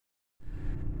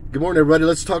Good morning, everybody.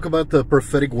 Let's talk about the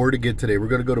prophetic word again today. We're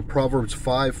going to go to Proverbs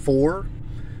 5:4,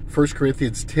 1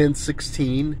 Corinthians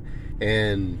 10:16,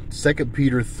 and 2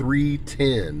 Peter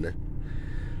 3:10.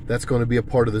 That's going to be a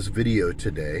part of this video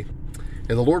today.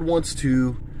 And the Lord wants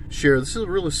to share, this is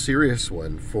a really serious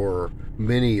one for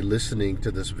many listening to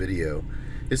this video.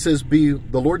 It says, the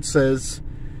Lord says,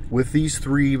 with these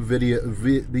three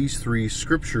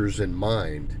scriptures in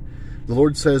mind, the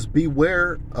Lord says,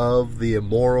 beware of the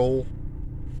immoral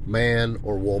man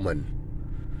or woman.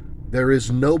 There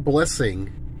is no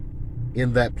blessing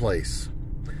in that place.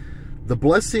 The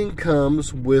blessing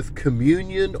comes with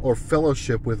communion or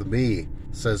fellowship with me,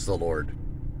 says the Lord.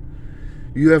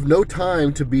 You have no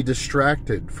time to be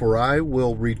distracted, for I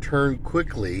will return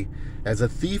quickly as a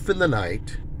thief in the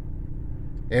night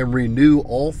and renew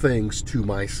all things to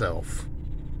myself,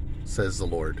 says the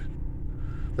Lord.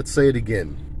 Let's say it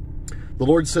again. The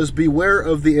Lord says, beware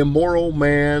of the immoral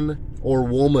man or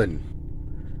woman.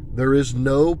 There is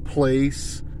no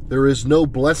place, there is no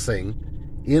blessing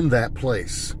in that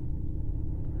place.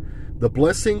 The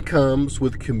blessing comes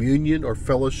with communion or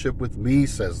fellowship with me,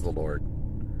 says the Lord.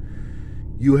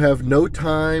 You have no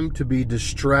time to be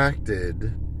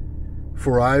distracted,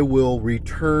 for I will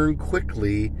return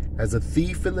quickly as a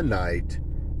thief in the night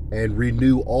and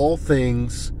renew all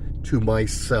things to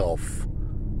myself,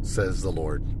 says the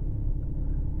Lord.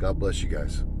 God bless you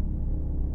guys.